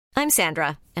I'm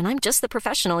Sandra, and I'm just the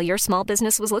professional your small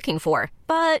business was looking for.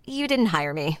 But you didn't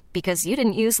hire me because you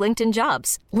didn't use LinkedIn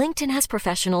Jobs. LinkedIn has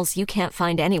professionals you can't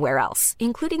find anywhere else,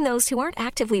 including those who aren't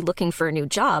actively looking for a new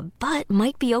job, but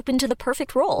might be open to the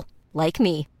perfect role, like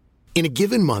me. In a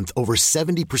given month, over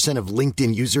 70% of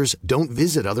LinkedIn users don't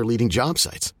visit other leading job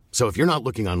sites. So if you're not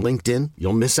looking on LinkedIn,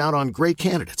 you'll miss out on great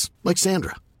candidates like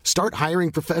Sandra. Start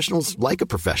hiring professionals like a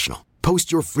professional.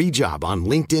 Post your free job on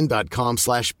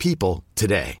linkedin.com/people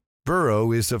today.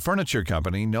 Burrow is a furniture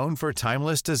company known for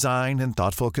timeless design and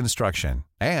thoughtful construction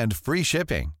and free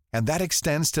shipping, and that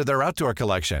extends to their outdoor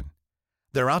collection.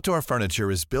 Their outdoor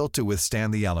furniture is built to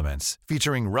withstand the elements,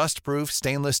 featuring rust-proof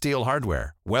stainless steel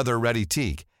hardware, weather-ready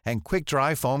teak, and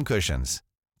quick-dry foam cushions.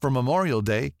 For Memorial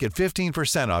Day, get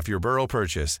 15% off your Burrow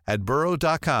purchase at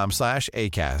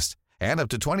burrow.com/acast and up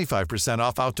to 25%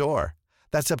 off outdoor.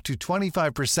 That's up to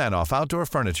 25% off outdoor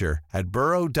furniture at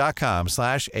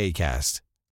burrow.com/acast.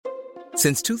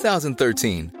 Since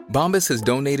 2013, Bombas has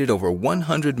donated over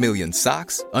 100 million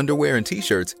socks, underwear, and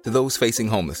T-shirts to those facing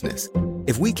homelessness.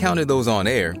 If we counted those on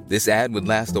air, this ad would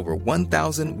last over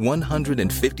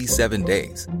 1,157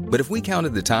 days. But if we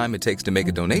counted the time it takes to make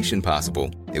a donation possible,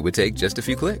 it would take just a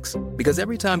few clicks. Because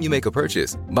every time you make a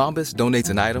purchase, Bombas donates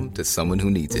an item to someone who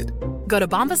needs it. Go to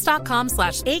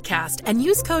bombas.com/ACAST and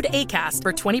use code ACAST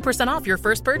for 20% off your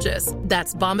first purchase.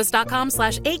 That's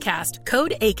bombas.com/ACAST,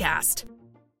 code ACAST.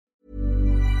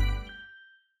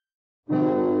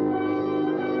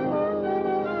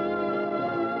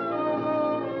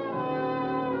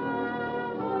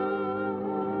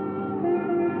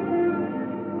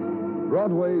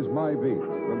 Broadway's My Beat,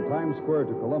 from Times Square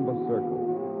to Columbus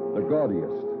Circle. The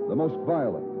gaudiest, the most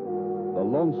violent, the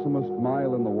lonesomest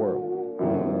mile in the world.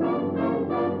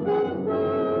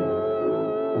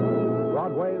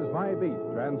 Broadway's My Beat,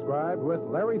 transcribed with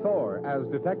Larry Thor as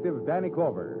Detective Danny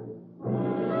Clover.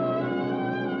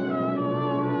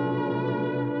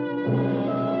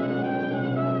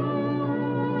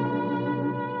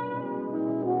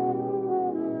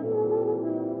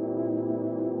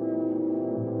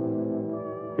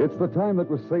 It's the time that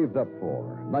was saved up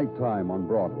for, nighttime on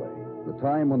Broadway. The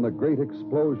time when the great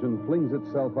explosion flings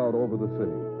itself out over the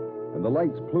city, and the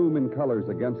lights plume in colors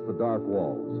against the dark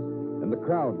walls, and the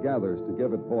crowd gathers to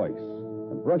give it voice,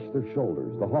 and brush their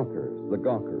shoulders, the hawkers, the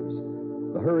gawkers,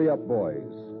 the hurry-up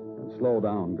boys, and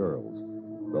slow-down girls,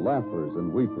 the laughers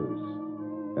and weepers,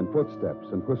 and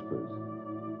footsteps and whispers.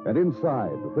 And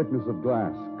inside, the thickness of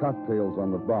glass, cocktails on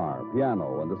the bar,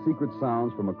 piano, and the secret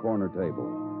sounds from a corner table.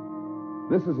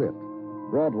 This is it,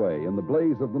 Broadway in the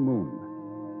blaze of the moon.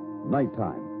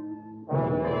 Nighttime.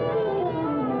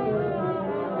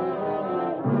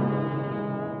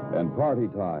 And party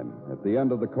time at the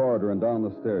end of the corridor and down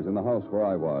the stairs in the house where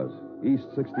I was,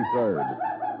 East 63rd.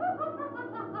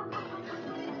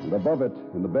 And above it,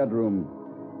 in the bedroom,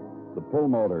 the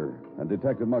pulmotor and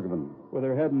Detective Muggavan. With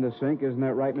her head in the sink, isn't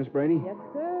that right, Miss Brady? Yes,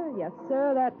 sir. Yes,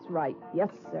 sir. That's right.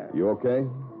 Yes, sir. You okay?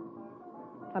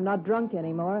 I'm not drunk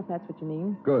anymore, if that's what you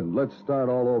mean. Good. Let's start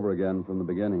all over again from the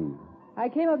beginning. I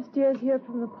came upstairs here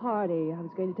from the party. I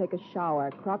was going to take a shower,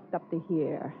 crocked up to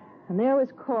here. And there was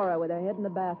Cora with her head in the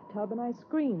bathtub, and I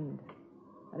screamed.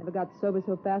 I never got sober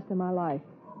so fast in my life.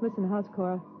 Listen, how's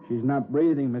Cora? She's not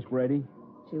breathing, Miss Brady.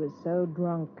 She was so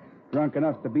drunk. Drunk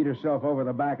enough to beat herself over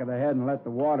the back of the head and let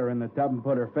the water in the tub and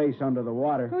put her face under the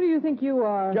water. Who do you think you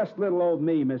are? Just little old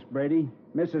me, Miss Brady.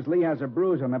 Mrs. Lee has a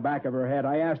bruise on the back of her head.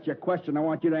 I asked you a question. I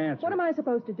want you to answer. What am I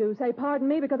supposed to do? Say pardon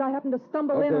me because I happened to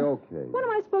stumble in? Okay. What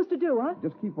am I supposed to do, huh?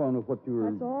 Just keep on with what you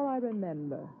were... That's all I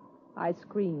remember. I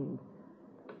screamed.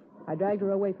 I dragged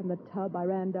her away from the tub. I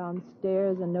ran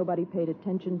downstairs, and nobody paid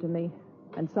attention to me.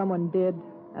 And someone did,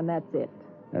 and that's it.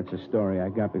 That's a story I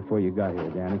got before you got here,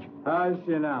 Danich. How's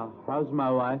she now? How's my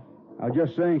wife? I was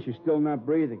just saying she's still not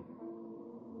breathing.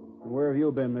 Where have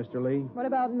you been, Mr. Lee? What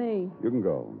about me? You can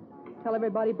go. Tell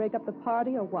everybody break up the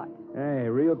party or what? Hey,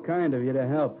 real kind of you to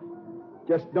help.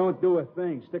 Just don't do a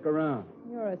thing. Stick around.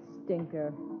 You're a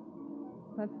stinker.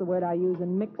 That's the word I use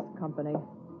in mixed company.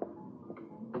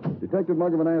 Detective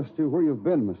Muggavan asked you where you've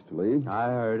been, Mr. Lee. I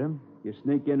heard him. You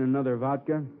sneak in another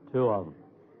vodka? 2 of them.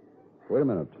 Wait a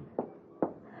minute.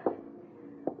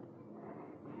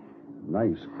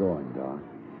 Nice going, Doc.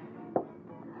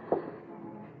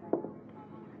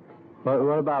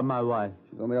 What about my wife?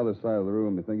 She's on the other side of the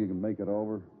room. You think you can make it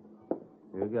over?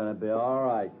 You're going to be all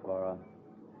right, Cora.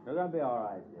 You're going to be all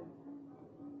right, dear.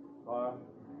 Cora?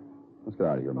 Let's get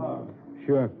out of here, Mom.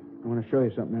 Sure. I want to show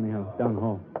you something anyhow. Down the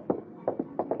hall.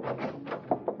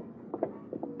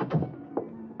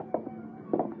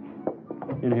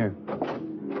 In here.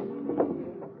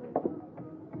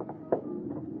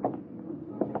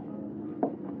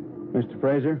 Mr.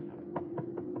 Fraser?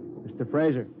 Mr.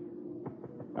 Fraser?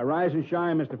 Arise and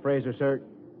shine, Mr. Fraser, sir.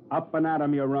 Up and out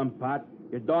of your rum pot.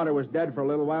 Your daughter was dead for a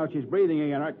little while. She's breathing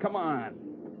again. All right, come on.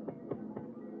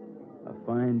 A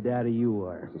fine daddy you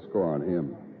are. What's the score on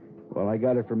him? Well, I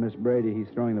got it from Miss Brady. He's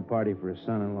throwing the party for his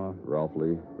son-in-law. Ralph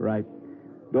Lee? Right.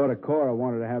 Daughter Cora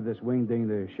wanted to have this wingding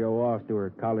to show off to her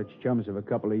college chums of a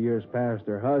couple of years past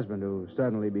her husband, who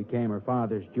suddenly became her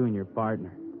father's junior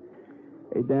partner.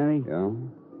 Hey, Danny? Yeah?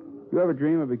 You ever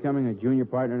dream of becoming a junior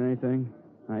partner in anything?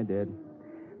 I did.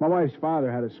 My wife's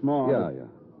father had a small... Yeah.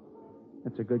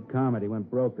 That's a good comedy.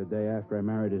 Went broke the day after I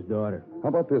married his daughter. How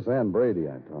about this Ann Brady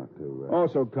I talked to?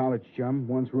 Also college chum,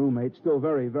 once roommate, still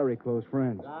very, very close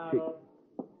friends.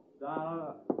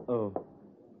 Donald. Oh.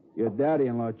 Your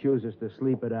daddy-in-law chooses to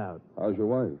sleep it out. How's your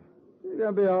wife? She's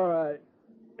gonna be all right.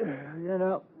 You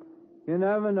know, you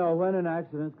never know when an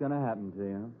accident's gonna happen to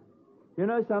you. You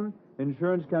know something?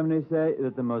 Insurance companies say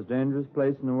that the most dangerous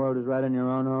place in the world is right in your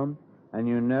own home, and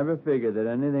you never figure that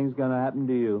anything's gonna happen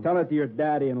to you. Tell it to your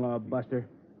daddy-in-law, Buster.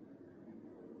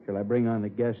 Shall I bring on the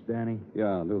guest, Danny?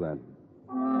 Yeah, do that.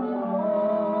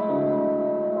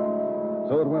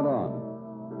 So it went on.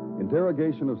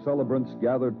 Interrogation of celebrants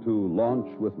gathered to launch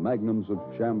with magnums of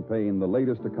champagne the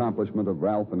latest accomplishment of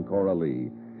Ralph and Cora Lee,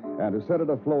 and to set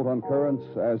it afloat on currents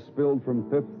as spilled from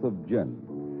fifths of gin.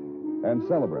 And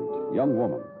celebrant, young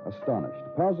woman, astonished,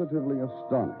 positively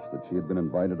astonished that she had been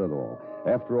invited at all.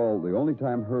 After all, the only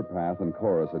time her path and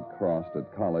Cora's had crossed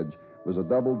at college was a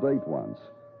double date once.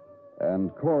 And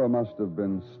Cora must have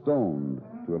been stoned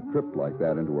to have tripped like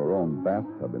that into her own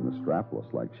bathtub in the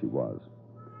strapless like she was.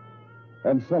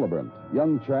 And celebrant,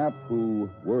 young chap who,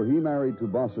 were he married to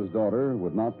Boss's daughter,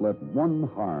 would not let one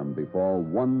harm befall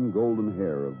one golden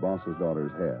hair of Boss's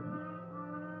daughter's head.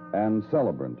 And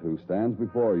celebrant, who stands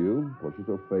before you, pushes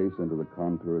her face into the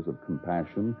contours of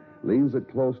compassion, leans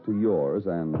it close to yours,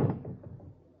 and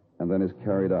then is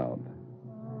carried out.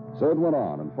 So it went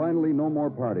on, and finally no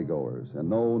more partygoers and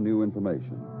no new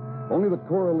information. Only that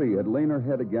Cora Lee had lain her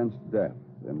head against death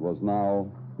and was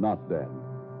now not dead.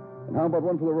 And how about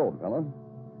one for the road, fella?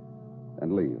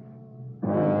 And leave.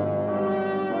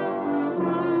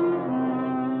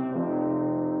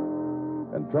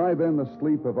 And try then the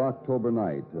sleep of October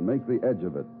night and make the edge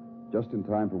of it just in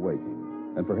time for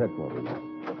waking and for headquarters.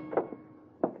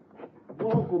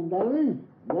 Welcome, Danny.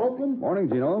 Welcome. Morning,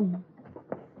 Gino.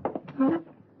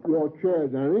 Your chair,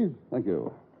 Danny. Thank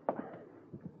you.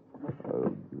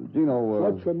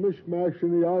 Gino, Such a mishmash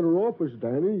in the outer office,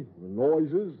 Danny. The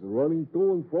noises, the running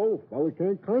to and fro. A fella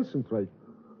can't concentrate.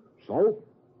 So,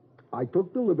 I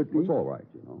took the liberty. It's all right,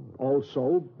 Gino.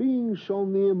 Also, being so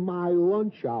near my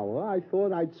lunch hour, I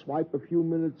thought I'd swipe a few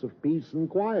minutes of peace and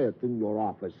quiet in your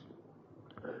office.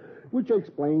 Which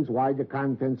explains why the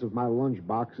contents of my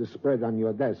lunchbox is spread on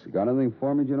your desk. You got anything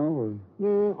for me, Gino?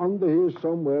 Yeah, under here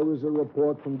somewhere is a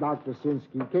report from Dr.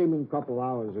 Sinsky. Came in a couple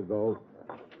hours ago.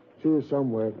 It's here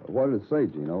somewhere. What did it say,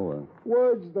 Gino?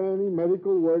 Words, Danny,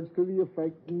 medical words to the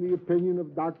effect, in the opinion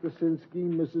of Dr. Sinsky,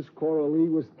 Mrs. Cora Lee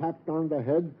was tapped on the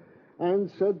head,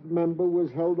 and said member was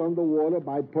held underwater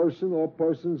by person or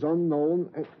persons unknown.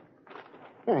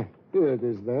 Here it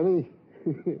is, Danny.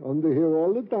 Under here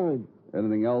all the time.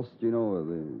 Anything else, Gino?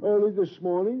 Early this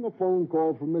morning, a phone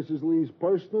call from Mrs. Lee's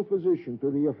personal physician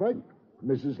to the effect.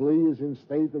 Mrs. Lee is in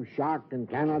state of shock and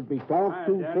cannot be talked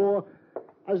to for,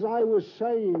 as I was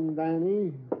saying,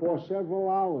 Danny, for several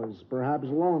hours, perhaps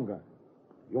longer.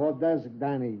 Your desk,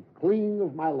 Danny, clean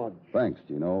of my lunch. Thanks,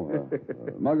 Gino.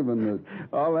 Muggavan...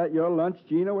 All that your lunch,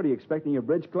 Gino? What are you expecting, your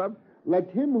bridge club? Let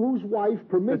him whose wife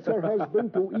permits her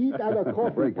husband to eat at a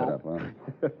coffee Break pot. it up,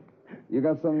 huh? You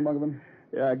got something, Muggavan?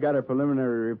 Yeah, I got a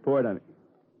preliminary report on it.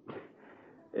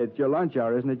 It's your lunch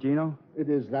hour, isn't it, Gino? It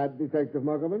is that, Detective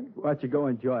Muggavan? Why don't you go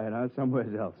enjoy it, huh? Somewhere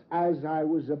else. As I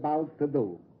was about to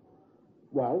do.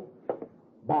 Well,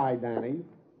 bye, Danny.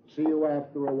 See you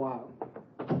after a while.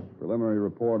 Preliminary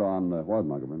report on what,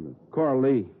 Muggavan? Cora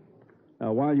Lee.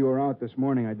 While you were out this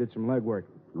morning, I did some legwork.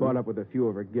 Caught up with a few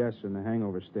of her guests in the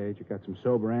hangover stage. I got some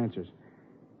sober answers.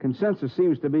 Consensus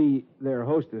seems to be their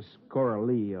hostess, Cora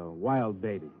Lee, a wild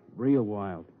baby. Real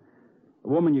wild. A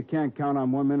woman you can't count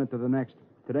on 1 minute to the next.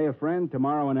 Today a friend,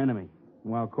 tomorrow an enemy.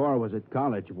 While Cora was at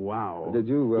college, wow. Did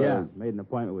you, Yeah, made an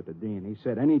appointment with the dean. He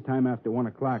said any time after 1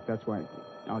 o'clock, that's why...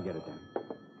 I'll get it then.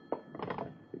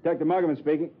 Detective Muggavan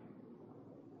speaking.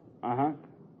 Uh-huh.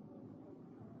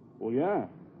 Well, yeah.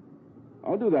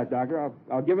 I'll do that, Doctor.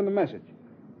 I'll give him the message.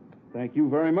 Thank you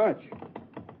very much.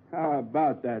 How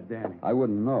about that, Danny? I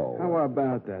wouldn't know. How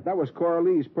about that? That was Cora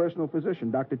Lee's personal physician,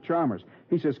 Dr. Chalmers.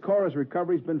 He says Cora's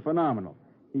recovery's been phenomenal.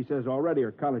 He says already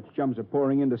her college chums are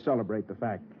pouring in to celebrate the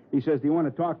fact. He says, do you want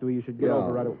to talk to her? You should get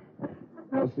over right away.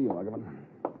 I'll see you, Muggerman.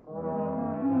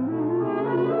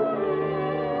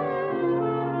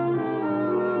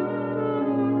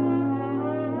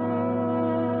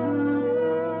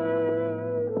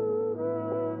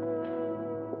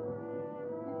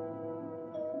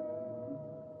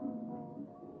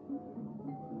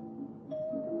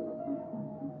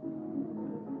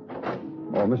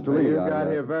 Oh, Mr. Lee. You got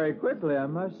here very quickly, I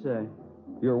must say.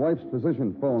 Your wife's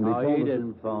physician phoned. He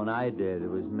didn't phone. I did. It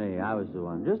was me. I was the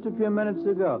one. Just a few minutes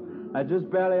ago. I just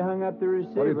barely hung up the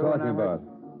receiver. What are you talking about?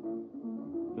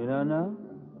 You don't know?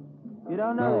 You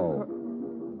don't know?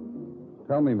 No.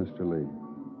 Tell me, Mr. Lee.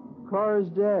 Cora's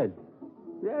dead.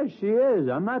 Yeah, she is.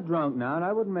 I'm not drunk now, and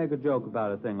I wouldn't make a joke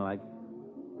about a thing like...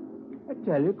 I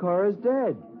tell you, Cora's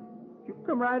dead. You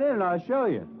come right in and I'll show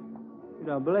you. You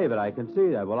don't believe it, I can see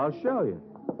that. Well, I'll show you.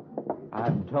 I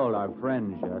haven't told our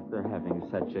friends yet. They're having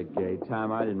such a gay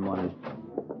time. I didn't want to...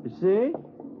 You see?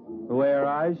 The way her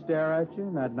eyes stare at you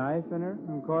and that knife in her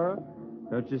and Cora.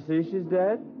 Don't you see she's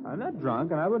dead? I'm not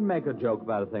drunk, and I wouldn't make a joke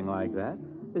about a thing like that.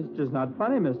 It's just not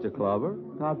funny, Mr. Clover.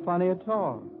 Not funny at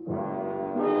all.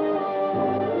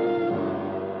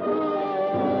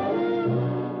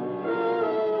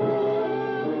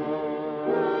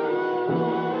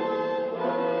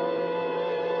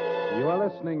 You are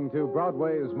listening to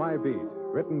Broadway's My Beat,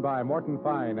 written by Morton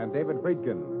Fine and David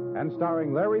Friedkin, and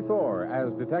starring Larry Thor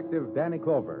as Detective Danny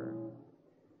Clover.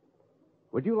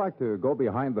 Would you like to go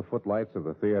behind the footlights of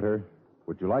the theater?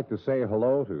 Would you like to say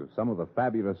hello to some of the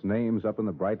fabulous names up in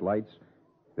the bright lights?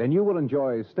 Then you will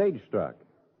enjoy Stage Struck.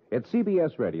 It's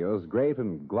CBS Radio's great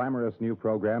and glamorous new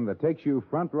program that takes you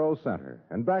front row center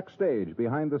and backstage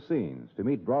behind the scenes to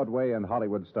meet Broadway and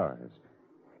Hollywood stars.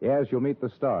 Yes, you'll meet the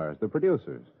stars, the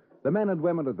producers, the men and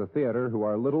women of the theater who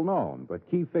are little known but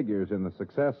key figures in the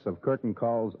success of curtain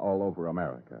calls all over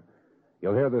America.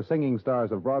 You'll hear the singing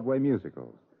stars of Broadway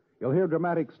musicals. You'll hear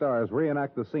dramatic stars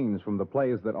reenact the scenes from the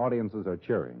plays that audiences are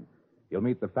cheering. You'll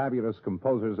meet the fabulous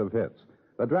composers of hits,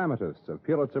 the dramatists of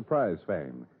Pulitzer Prize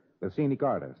fame, the scenic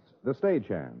artists, the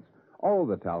stagehands, all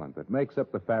the talent that makes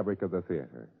up the fabric of the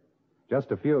theater. Just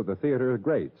a few of the theater's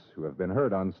greats who have been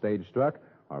heard on Stage Struck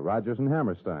are Rodgers and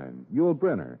Hammerstein, Yul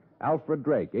Brynner, Alfred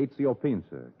Drake, Ezio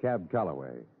Pinza, Cab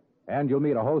Calloway. And you'll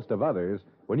meet a host of others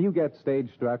when you get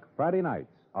Stage Struck Friday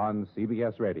nights on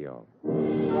CBS Radio.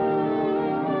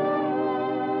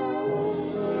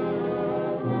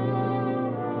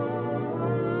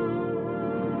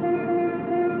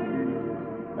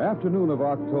 Afternoon of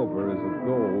October is of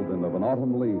gold and of an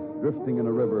autumn leaf drifting in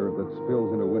a river that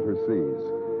spills into winter seas.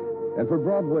 And for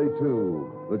Broadway,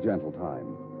 too, the gentle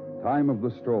time. Time of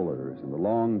the strollers and the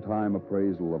long time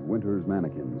appraisal of winter's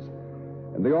mannequins.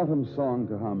 And the autumn song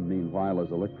to hum, meanwhile,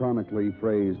 is electronically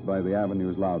phrased by the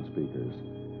Avenue's loudspeakers.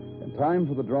 And time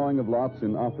for the drawing of lots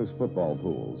in office football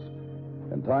pools.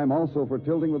 And time also for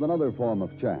tilting with another form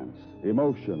of chance,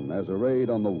 emotion as arrayed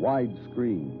on the wide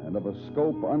screen and of a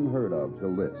scope unheard of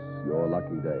till this, your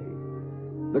lucky day.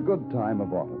 The good time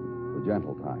of autumn, the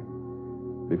gentle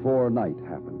time, before night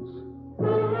happens.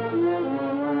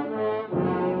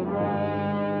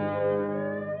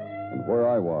 And where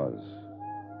I was,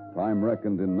 time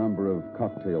reckoned in number of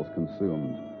cocktails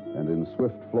consumed and in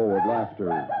swift flow of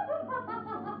laughter.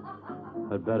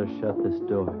 I'd better shut this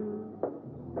door.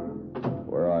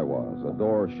 Where I was, a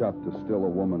door shut to still a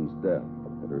woman's death.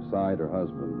 At her side, her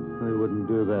husband. They wouldn't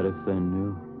do that if they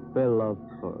knew. They love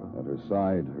Cora. At her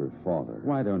side, her father.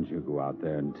 Why don't you go out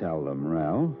there and tell them,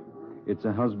 Ralph? It's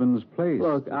a husband's place.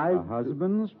 Look, A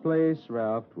husband's place,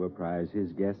 Ralph, to apprise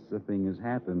his guests a thing has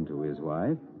happened to his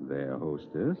wife, their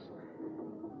hostess.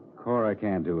 Cora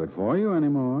can't do it for you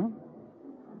anymore.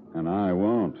 And I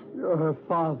won't. You're her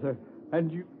father,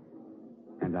 and you...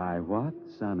 And I what,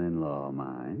 son-in-law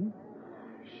mine?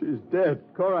 She's dead.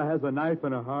 Cora has a knife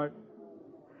in her heart.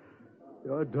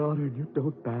 Your daughter, and you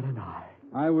don't bat an eye.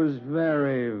 I was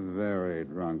very, very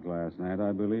drunk last night.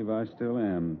 I believe I still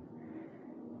am.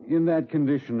 In that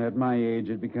condition, at my age,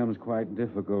 it becomes quite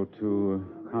difficult to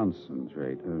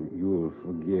concentrate. You'll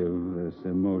forgive this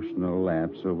emotional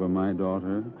lapse over my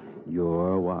daughter,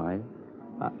 your wife.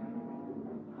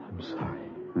 I'm sorry.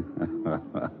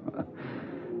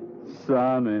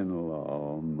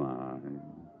 Son-in-law mine.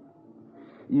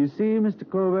 You see, Mr.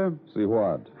 Clover? See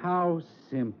what? How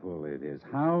simple it is.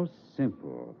 How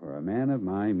simple for a man of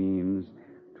my means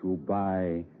to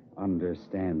buy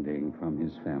understanding from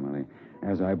his family.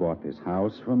 As I bought this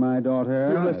house for my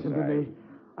daughter... You listen to me.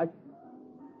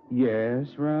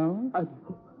 Yes, Ralph? I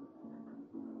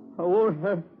won't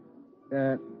have...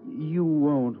 You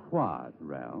won't what,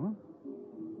 Ralph?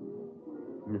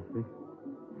 Nothing.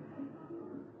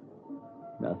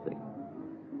 Nothing.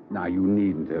 Now, you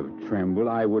needn't have trembled.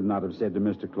 I would not have said to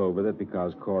Mr. Clover that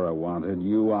because Cora wanted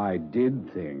you, I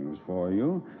did things for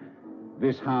you.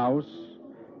 This house,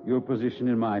 your position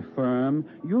in my firm.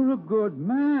 You're a good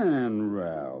man,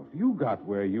 Ralph. You got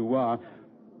where you are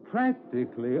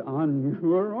practically on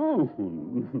your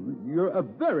own. You're a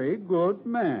very good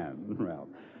man, Ralph.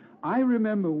 I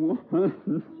remember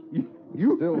once...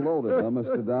 You still loaded, huh,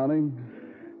 Mr. Downing?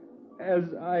 As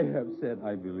I have said,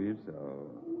 I believe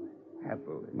so.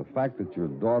 Happily. The fact that your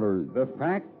daughter... The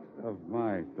fact of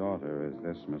my daughter is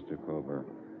this, Mr. Clover.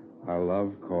 I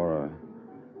love Cora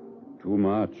too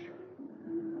much.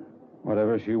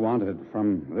 Whatever she wanted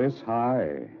from this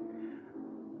high.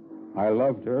 I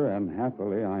loved her, and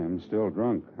happily I am still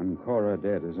drunk, and Cora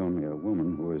dead is only a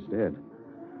woman who is dead.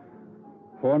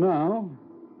 For now,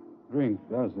 drink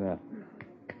does that.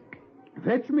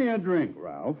 Fetch me a drink,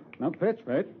 Ralph. Now, fetch.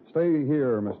 Stay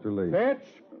here, Mr. Lee. Fetch,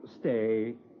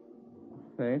 stay.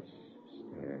 Fetch,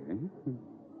 stay.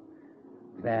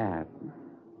 That.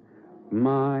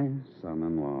 My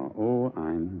son-in-law. Oh,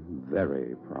 I'm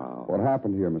very proud. What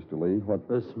happened here, Mr. Lee?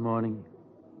 This morning,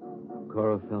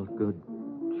 Cora felt good.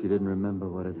 She didn't remember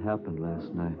what had happened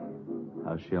last night,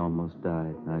 how she almost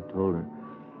died. And I told her,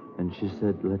 and she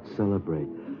said, let's celebrate.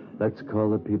 Let's call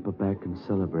the people back and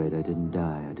celebrate. I didn't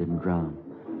die. I didn't drown.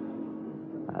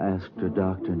 I asked her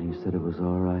doctor, and he said it was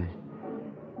all right.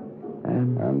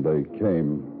 And they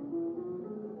came.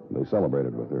 They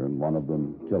celebrated with her, and one of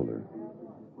them killed her.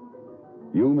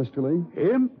 You, Mr. Lee?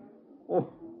 Him? Oh.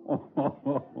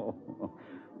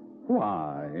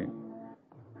 Why?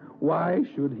 Why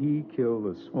should he kill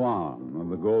the swan of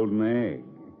the golden egg?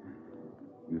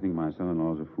 You think my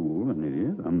son-in-law's a fool, an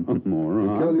idiot, a moron?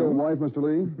 You killed your wife, Mr.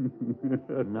 Lee?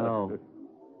 No.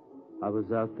 I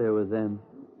was out there with them,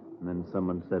 and then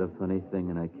someone said a funny thing,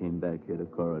 and I came back here to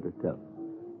Cora to tell.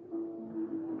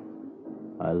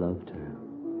 I loved her.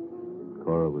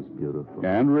 Cora was beautiful.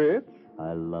 And rich.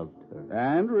 I loved her.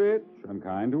 And rich, and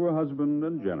kind to her husband,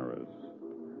 and generous.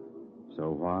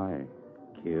 So why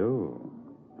kill?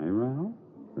 Eh, Ralph?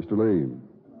 Mr. Lee.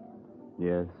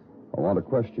 Yes? I want to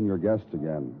question your guests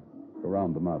again. Go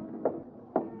round them up.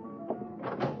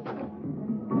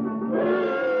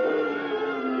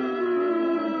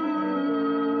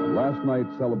 Last night,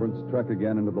 celebrants trek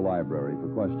again into the library for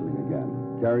questioning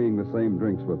again, carrying the same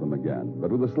drinks with them again, but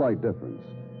with a slight difference.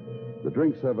 The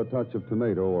drinks have a touch of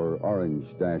tomato or orange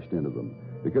dashed into them,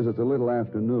 because it's a little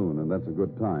afternoon, and that's a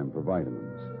good time for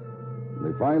vitamins.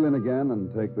 They file in again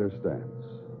and take their stance.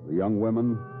 The young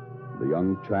women, the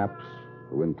young chaps,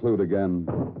 who include again,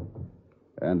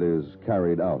 and is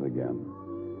carried out again.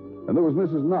 And there was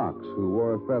Mrs. Knox, who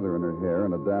wore a feather in her hair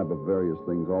and a dab of various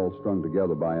things all strung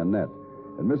together by a net.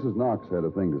 And Mrs. Knox had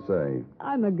a thing to say.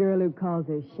 I'm a girl who calls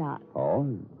her shot.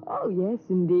 Oh? Oh, yes,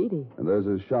 indeedy. And there's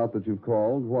a shot that you've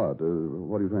called? What?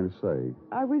 What are you trying to say?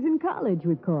 I was in college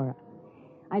with Cora.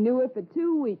 I knew her for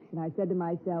 2 weeks, and I said to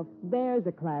myself, there's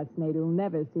a classmate who'll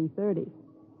never see 30.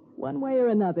 One way or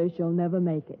another, she'll never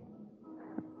make it.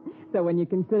 So when you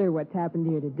consider what's happened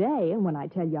here today, and when I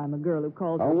tell you I'm a girl who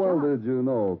calls her How well shot... did you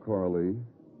know Cora Lee?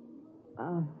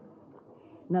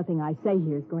 Nothing I say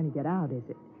here is going to get out, is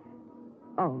it?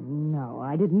 Oh, no,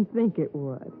 I didn't think it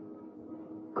would.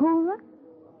 Cora?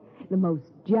 The most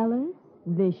jealous,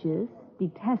 vicious,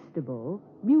 detestable,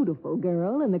 beautiful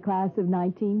girl in the class of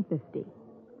 1950.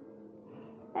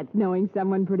 That's knowing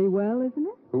someone pretty well, isn't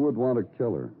it? Who would want to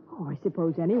kill her? Oh, I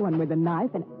suppose anyone with a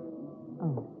knife and...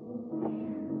 Oh.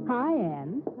 Hi,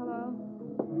 Anne. Hello.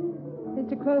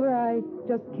 Mr. Clover, I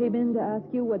just came in to ask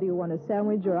you whether you want a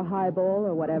sandwich or a highball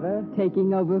or whatever.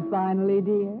 Taking over finally,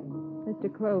 dear? Mr.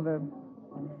 Clover.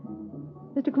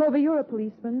 Mr. Clover, you're a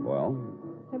policeman. Well?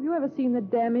 Have you ever seen the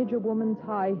damage a woman's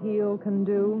high heel can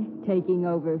do? Taking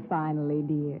over finally,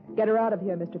 dear. Get her out of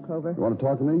here, Mr. Clover. You want to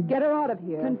talk to me? Get her out of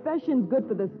here. Confession's good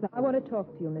for the... I want to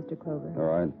talk to you, Mr. Clover. All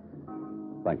right.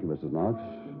 Thank you, Mrs. Knox.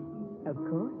 Of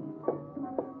course.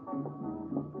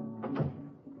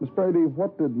 Miss Brady,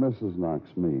 what did Mrs. Knox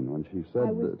mean when she said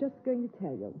I was that... just going to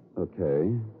tell you.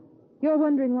 Okay. You're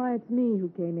wondering why it's me who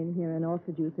came in here and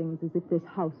offered you things as if this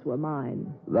house were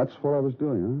mine. That's what I was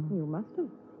doing, huh? You must have.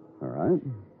 All right.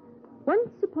 Once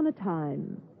upon a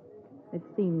time. It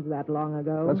seems that long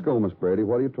ago. Let's go, Miss Brady.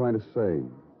 What are you trying to say?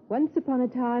 Once upon a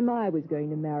time, I was going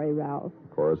to marry Ralph.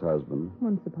 Cora's husband.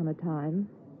 Once upon a time.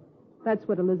 That's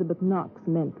what Elizabeth Knox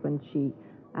meant when she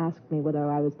asked me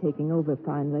whether I was taking over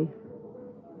finally.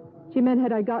 She meant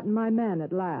had I gotten my man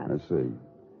at last. I see.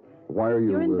 Why are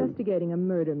you... You're investigating a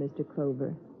murder, Mr.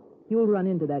 Clover. You'll run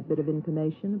into that bit of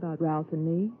information about Ralph and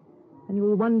me, and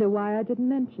you'll wonder why I didn't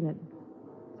mention it.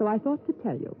 So I thought to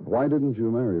tell you. Why didn't you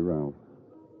marry Ralph?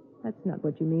 That's not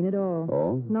what you mean at all.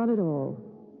 Oh? Not at all.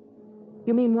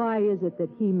 You mean, why is it that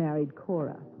he married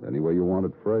Cora? Any way you want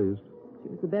it phrased. She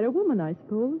was the better woman, I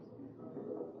suppose.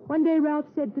 One day Ralph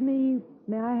said to me,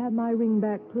 "May I have my ring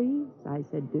back, please?" I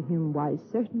said to him, "Why,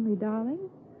 certainly, darling.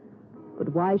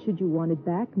 But why should you want it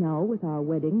back now with our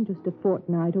wedding just a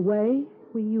fortnight away?"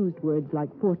 We used words like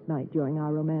fortnight during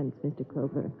our romance, Mr.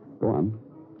 Clover. Go on.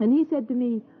 And he said to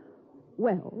me,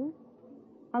 "Well,"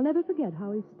 I'll never forget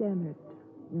how he stammered.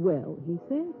 "Well," he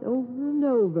said, over and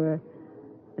over.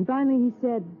 And finally he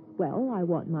said, "Well, I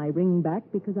want my ring back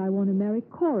because I want to marry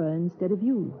Cora instead of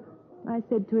you." I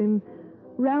said to him,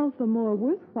 "Ralph, a more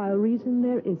worthwhile reason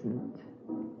there isn't."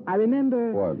 I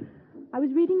remember... What? I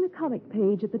was reading the comic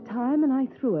page at the time, and I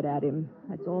threw it at him.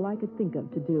 That's all I could think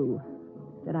of to do.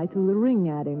 Then I threw the ring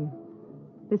at him.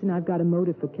 Listen, I've got a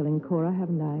motive for killing Cora,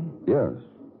 haven't I? Yes.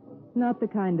 Not the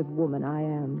kind of woman I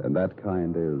am. And that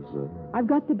kind is... I've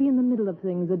got to be in the middle of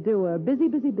things, a doer. Busy,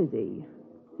 busy, busy.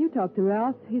 You talk to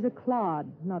Ralph. He's a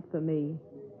clod, not for me.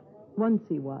 Once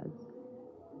he was.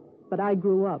 But I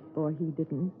grew up, or he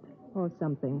didn't, or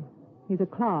something. He's a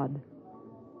clod.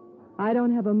 I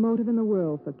don't have a motive in the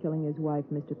world for killing his wife,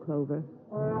 Mr. Clover.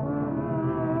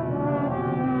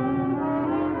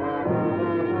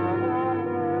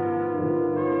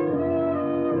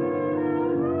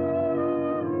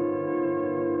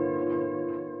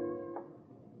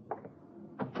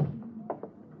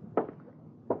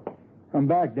 I'm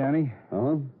back, Danny.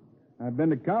 Huh? I've been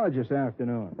to college this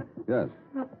afternoon. Yes.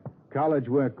 College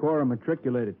where Cora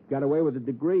matriculated. Got away with a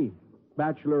degree.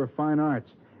 Bachelor of Fine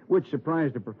Arts. Which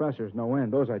surprised the professors no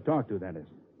end. Those I talked to, that is.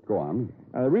 Go on.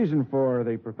 The reason for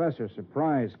the professor's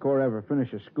surprise Cora ever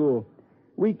finishes school,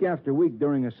 week after week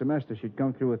during a semester, she'd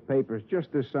come through with papers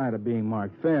just this side of being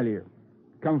marked failure.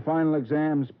 Come final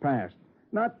exams, passed.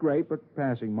 Not great, but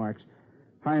passing marks.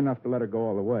 High enough to let her go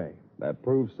all the way. That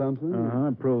proves something?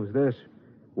 It proves this.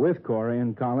 With Cora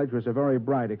in college was a very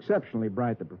bright, exceptionally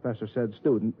bright, the professor said,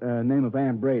 student, name of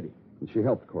Ann Brady. And she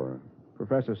helped Cora.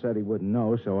 Professor said he wouldn't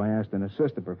know, so I asked an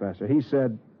assistant professor. He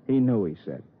said he knew, he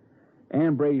said.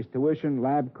 Ann Brady's tuition,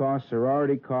 lab costs,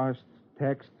 sorority costs,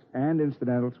 texts, and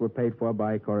incidentals were paid for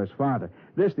by Cora's father.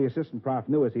 This, the assistant prof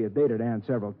knew, as he had dated Ann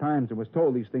several times and was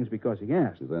told these things because he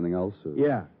asked. Is there anything else?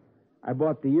 Yeah. I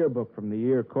bought the yearbook from the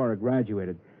year Cora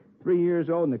graduated. 3 years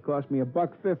old, and it cost me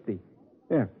 $1.50.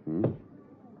 Here.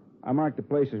 I marked the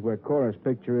places where Cora's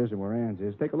picture is and where Ann's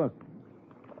is. Take a look.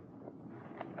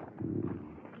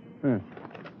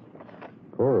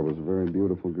 Cora was a very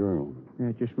beautiful girl.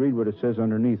 Yeah, just read what it says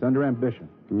underneath. Under ambition.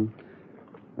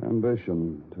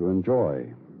 Ambition to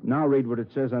enjoy. Now read what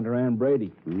it says under Ann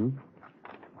Brady.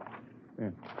 Yeah.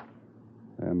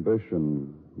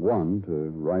 Ambition, 1,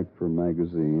 to write for a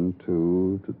magazine.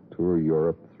 2, to tour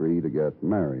Europe. 3, to get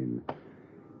married.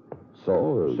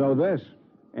 So this.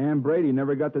 Ann Brady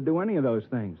never got to do any of those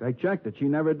things. I checked it. She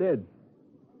never did.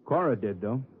 Cora did,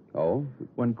 though. Oh?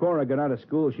 When Cora got out of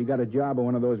school, she got a job on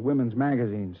one of those women's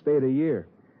magazines. Stayed a year.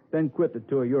 Then quit to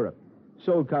tour Europe.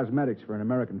 Sold cosmetics for an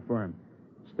American firm.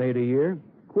 Stayed a year.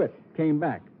 Quit. Came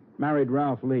back. Married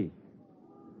Ralph Lee.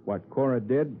 What Cora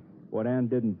did, what Ann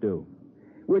didn't do.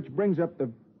 Which brings up the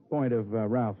point of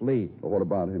Ralph Lee. Well, what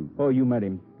about him? Oh, you met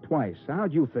him twice.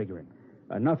 How'd you figure him?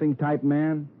 A nothing-type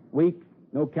man? Weak?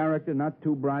 No character? Not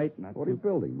too bright? What are you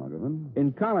building, Muggerman?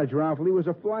 In college, Ralph Lee was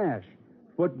a flash.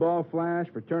 Football flash,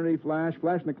 fraternity flash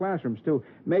in the classrooms, too.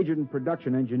 Majored in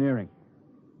production engineering.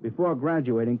 Before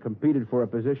graduating, competed for a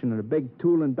position in a big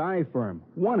tool and die firm.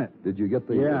 Won it. Did you get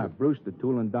the... Yeah, Brewster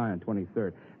Tool and Die on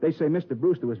 23rd. They say Mr.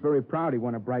 Brewster was very proud he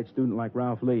won a bright student like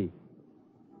Ralph Lee.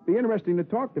 Be interesting to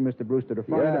talk to Mr. Brewster to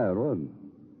find out. Yeah, it would.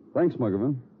 Thanks,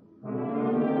 Muggerman.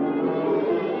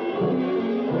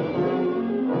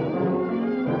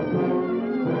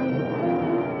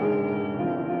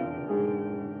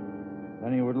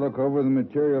 Then he would look over the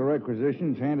material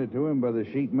requisitions handed to him by the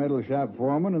sheet metal shop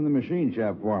foreman and the machine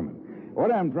shop foreman.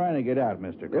 What I'm trying to get out,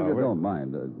 Mr. Clover... If you don't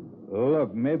mind.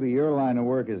 Look, maybe your line of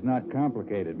work is not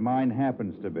complicated. Mine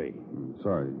happens to be.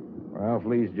 Sorry. Ralph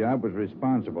Lee's job was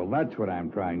responsible. That's what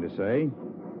I'm trying to say.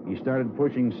 He started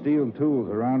pushing steel tools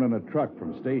around on a truck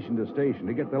from station to station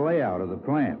to get the layout of the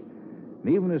plant.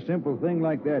 And even a simple thing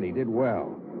like that he did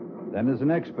well. Then as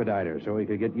an expediter so he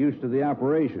could get used to the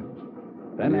operations.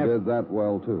 Then he did that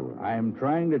well, too. I'm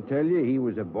trying to tell you he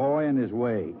was a boy in his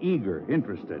way, eager,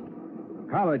 interested.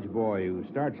 College boy who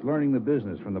starts learning the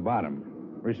business from the bottom.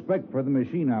 Respect for the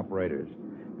machine operators.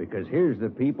 Because here's the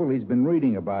people he's been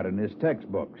reading about in his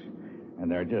textbooks. And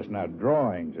they're just not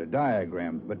drawings or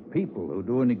diagrams, but people who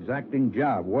do an exacting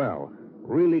job well.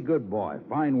 Really good boy,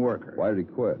 fine worker. Why did he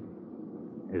quit?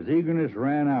 His eagerness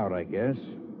ran out, I guess.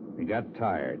 He got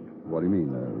tired. What do you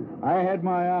mean? I had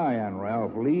my eye on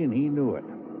Ralph Lee, and he knew it.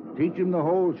 Teach him the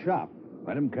whole shop.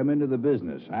 Let him come into the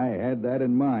business. I had that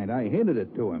in mind. I hinted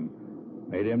it to him.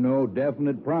 Made him no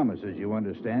definite promises, you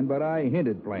understand, but I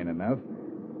hinted plain enough.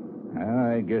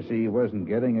 I guess he wasn't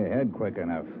getting ahead quick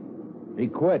enough. He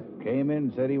quit. Came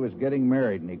in, said he was getting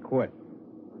married, and he quit.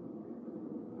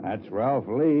 That's Ralph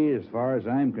Lee, as far as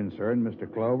I'm concerned,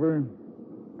 Mr. Clover.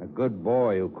 A good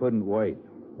boy who couldn't wait.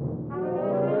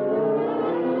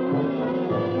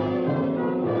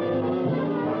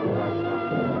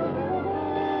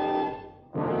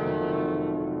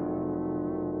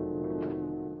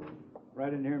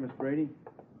 Right in here, Miss Brady.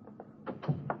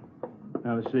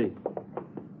 Have a seat.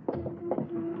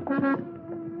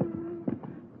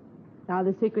 Now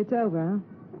the secret's over,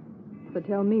 huh? So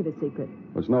tell me the secret.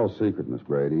 It's no secret, Miss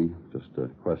Brady. Just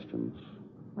questions.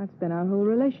 That's been our whole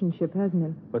relationship, hasn't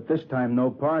it? But this time,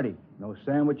 no party. No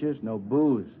sandwiches, no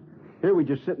booze. Here we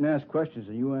just sit and ask questions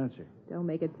and you answer. Don't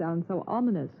make it sound so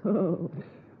ominous.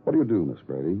 What do you do, Miss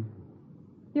Brady?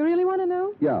 You really want to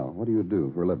know? Yeah, what do you do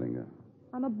for a living?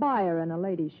 I'm a buyer in a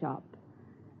ladies' shop.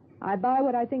 I buy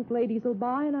what I think ladies will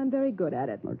buy, and I'm very good at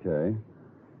it. Okay.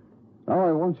 Now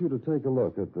I want you to take a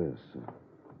look at this.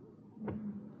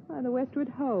 The Westwood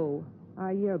Hoe,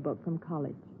 our yearbook from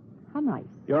college. How nice.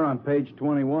 You're on page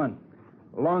 21.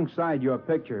 Alongside your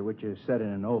picture, which is set in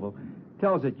an oval,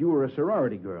 tells that you were a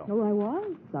sorority girl. Oh, I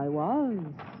was.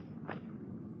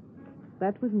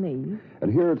 That was me.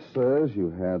 And here it says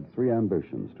you had 3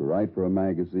 ambitions: to write for a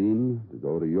magazine, to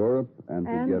go to Europe, and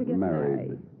to get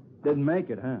married. Didn't make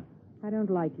it, huh? I don't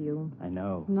like you. I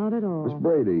know. Not at all. Miss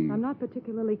Brady. I'm not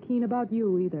particularly keen about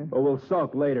you either. Oh, we'll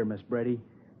sulk later, Miss Brady.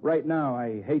 Right now,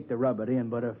 I hate to rub it in,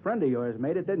 but a friend of yours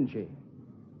made it, didn't she?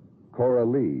 Cora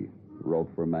Lee wrote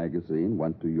for a magazine,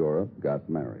 went to Europe, got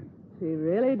married. She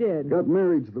really did. Got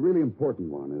married's the really important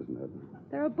one, isn't it?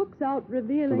 There are books out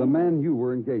revealing... To the man you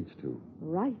were engaged to.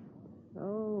 Right.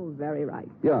 Oh, very right.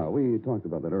 Yeah, we talked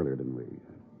about that earlier, didn't we?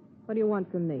 What do you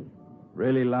want from me?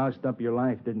 Really loused up your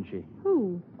life, didn't she?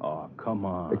 Who? Oh, come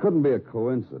on. It couldn't be a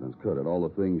coincidence, could it? All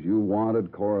the things you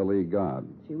wanted, Cora Lee got.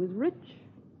 She was rich.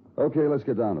 Okay, let's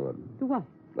get down to it. To what?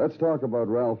 Let's talk about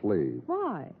Ralph Lee.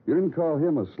 Why? You didn't call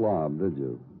him a slob, did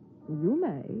you? You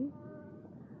may.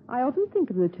 I often think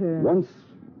of the term.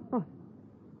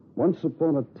 Once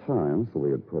upon a time, that's the way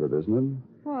you'd put it, isn't it?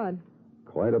 What?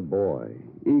 Quite a boy.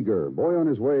 Eager. Boy on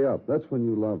his way up. That's when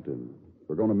you loved him.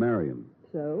 We're going to marry him.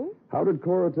 So? How did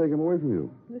Cora take him away from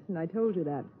you? Listen, I told you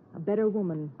that. A better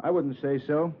woman. I wouldn't say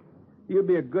so. You'd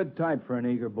be a good type for an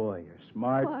eager boy. You're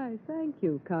smart. Why, thank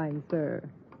you, kind sir.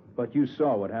 But you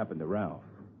saw what happened to Ralph.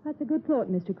 That's a good thought,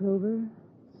 Mr. Clover.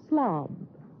 Slob.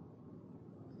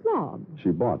 She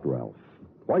bought Ralph.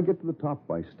 Why get to the top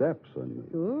by steps?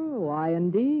 Sure, why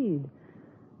indeed?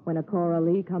 When a Cora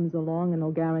Lee comes along and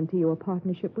will guarantee you a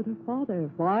partnership with her father,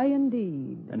 why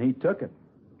indeed? And he took it.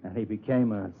 And he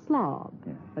became a... slob.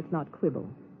 Yeah. Let's not quibble.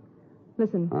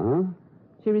 Listen. Huh?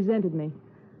 She resented me.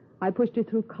 I pushed her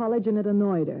through college and it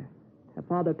annoyed her. Her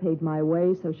father paid my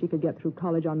way so she could get through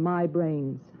college on my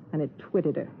brains, and it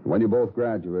twitted her. When you both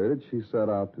graduated, she set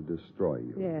out to destroy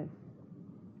you. Yes.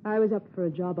 I was up for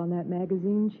a job on that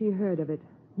magazine. She heard of it.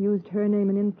 Used her name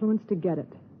and influence to get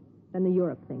it. Then the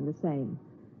Europe thing, the same.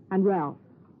 And Ralph.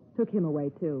 Took him away,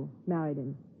 too. Married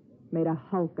him. Made a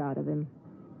hulk out of him.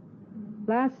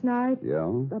 Last night... Yeah?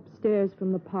 Upstairs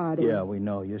from the party. Yeah, we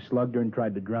know. You slugged her and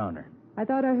tried to drown her. I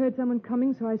thought I heard someone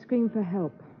coming, so I screamed for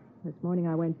help. This morning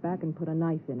I went back and put a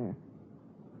knife in her.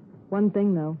 One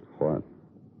thing, though. What?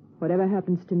 Whatever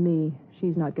happens to me,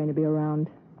 she's not going to be around.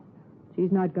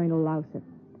 She's not going to louse it.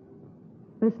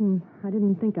 Listen, I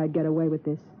didn't think I'd get away with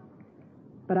this.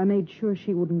 But I made sure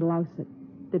she wouldn't louse it,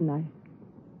 didn't I?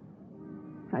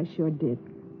 I sure did.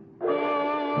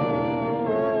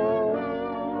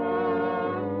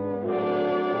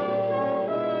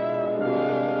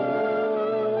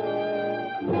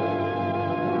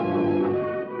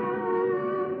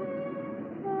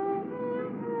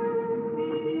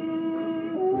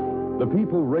 The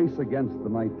people race against the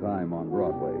nighttime on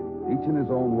Broadway, each in his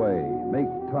own way. Make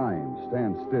time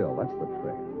stand still. That's the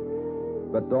trick.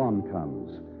 But dawn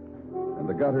comes, and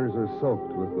the gutters are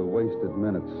soaked with the wasted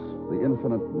minutes, the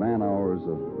infinite man-hours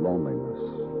of loneliness,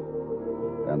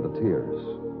 and the tears.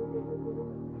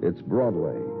 It's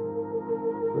Broadway,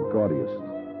 the gaudiest,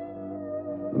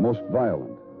 the most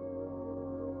violent,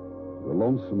 the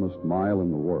lonesomest mile in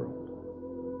the world.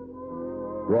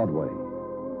 Broadway.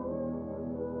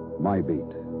 My beat.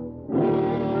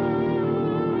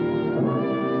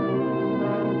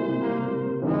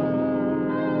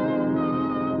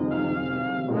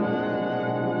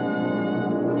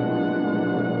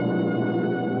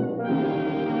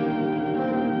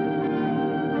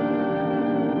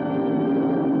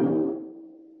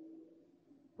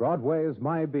 Broadway's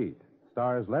My Beat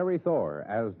stars Larry Thor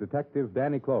as Detective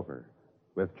Danny Clover,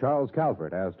 with Charles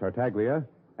Calvert as Tartaglia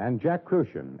and Jack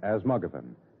Crucian as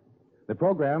Muggavan. The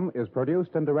program is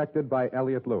produced and directed by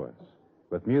Elliott Lewis,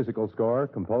 with musical score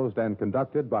composed and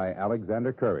conducted by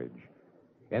Alexander Courage.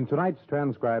 In tonight's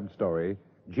transcribed story,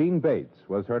 Jean Bates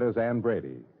was heard as Ann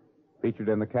Brady. Featured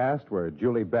in the cast were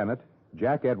Julie Bennett,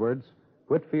 Jack Edwards,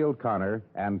 Whitfield Connor,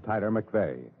 and Tyler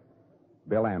McVeigh.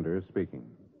 Bill Anders speaking.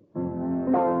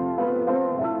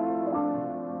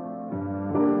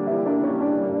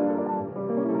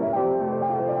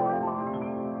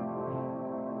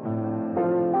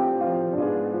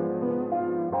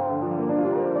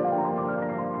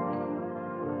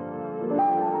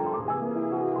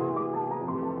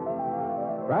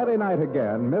 Friday night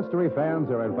again, mystery fans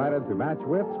are invited to match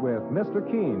wits with Mr.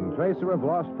 Keene, Tracer of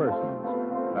Lost Persons.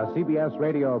 A CBS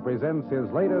Radio presents his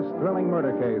latest thrilling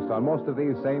murder case on most of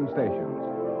these same stations.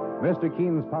 Mr.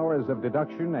 Keene's powers of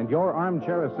deduction and your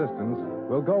armchair assistance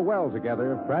will go well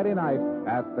together Friday night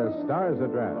at the Star's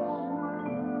Address.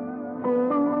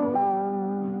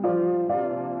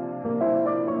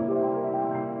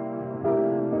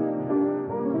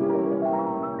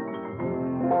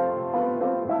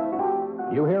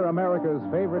 You hear America's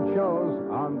favorite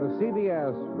shows on the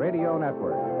CBS Radio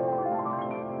Network.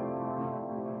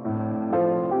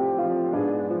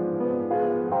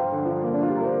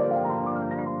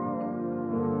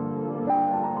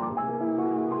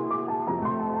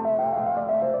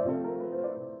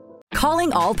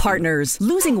 Calling all partners.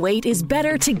 Losing weight is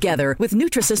better together with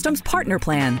Nutrisystem's Partner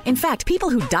Plan. In fact, people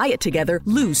who diet together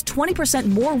lose 20%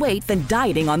 more weight than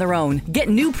dieting on their own. Get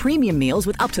new premium meals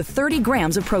with up to 30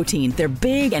 grams of protein. They're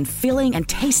big and filling and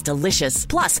taste delicious.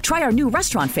 Plus, try our new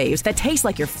restaurant faves that taste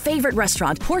like your favorite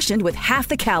restaurant, portioned with half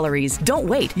the calories. Don't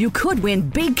wait. You could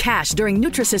win big cash during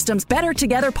Nutrisystem's Better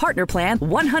Together Partner Plan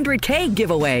 100K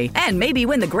giveaway. And maybe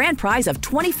win the grand prize of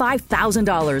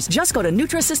 $25,000. Just go to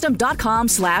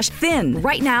Nutrisystem.com/thin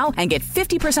right now and get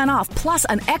 50% off plus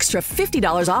an extra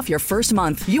 $50 off your first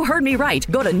month. You heard me right.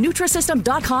 Go to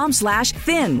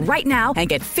Nutrisystem.com/thin right now and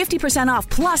get 50% off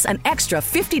plus an extra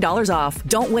 $50 off.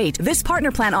 Don't wait. This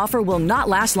partner plan offer will not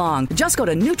last long. Just go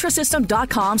to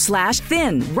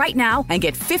Nutrisystem.com/thin right now and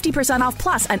get 50% off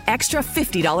plus an extra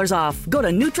 $50 off. Go to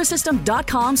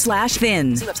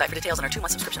Nutrisystem.com/thin. See website for details on our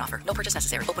 2-month subscription offer. No purchase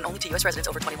necessary. Open only to U.S. residents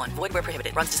over 21. Void where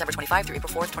prohibited. Runs December 25 through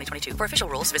April 4th, 2022. For official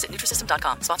rules, visit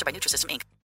Nutrisystem.com. Sponsored by Nutrisystem, Inc.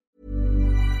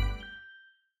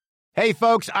 Hey,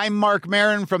 folks, I'm Mark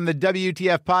Maron from the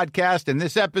WTF Podcast, and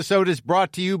this episode is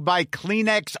brought to you by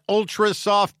Kleenex Ultra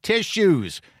Soft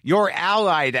Tissues, your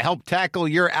ally to help tackle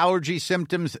your allergy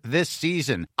symptoms this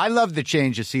season. I love the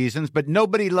change of seasons, but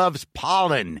nobody loves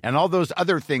pollen and all those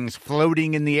other things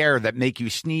floating in the air that make you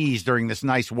sneeze during this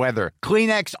nice weather.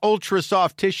 Kleenex Ultra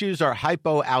Soft Tissues are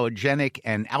hypoallergenic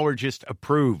and allergist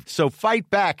approved, so fight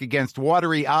back against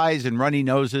watery eyes and runny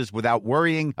noses without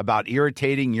worrying about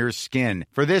irritating your skin.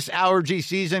 For this allergy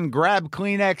season, grab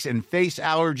Kleenex and face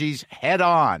allergies head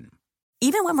on.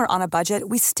 Even when we're on a budget,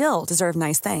 we still deserve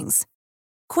nice things.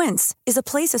 Quince is a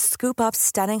place to scoop up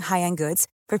stunning high-end goods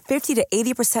for 50 to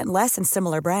 80% less than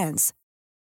similar brands.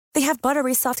 They have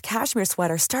buttery soft cashmere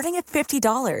sweaters starting at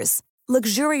 $50,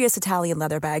 luxurious Italian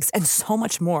leather bags, and so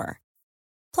much more.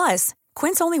 Plus,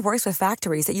 Quince only works with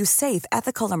factories that use safe,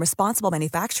 ethical, and responsible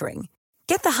manufacturing.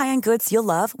 Get the high-end goods you'll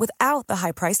love without the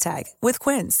high price tag with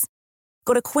Quince.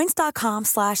 Go to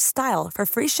quince.com/style for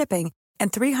free shipping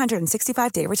and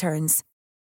 365-day returns.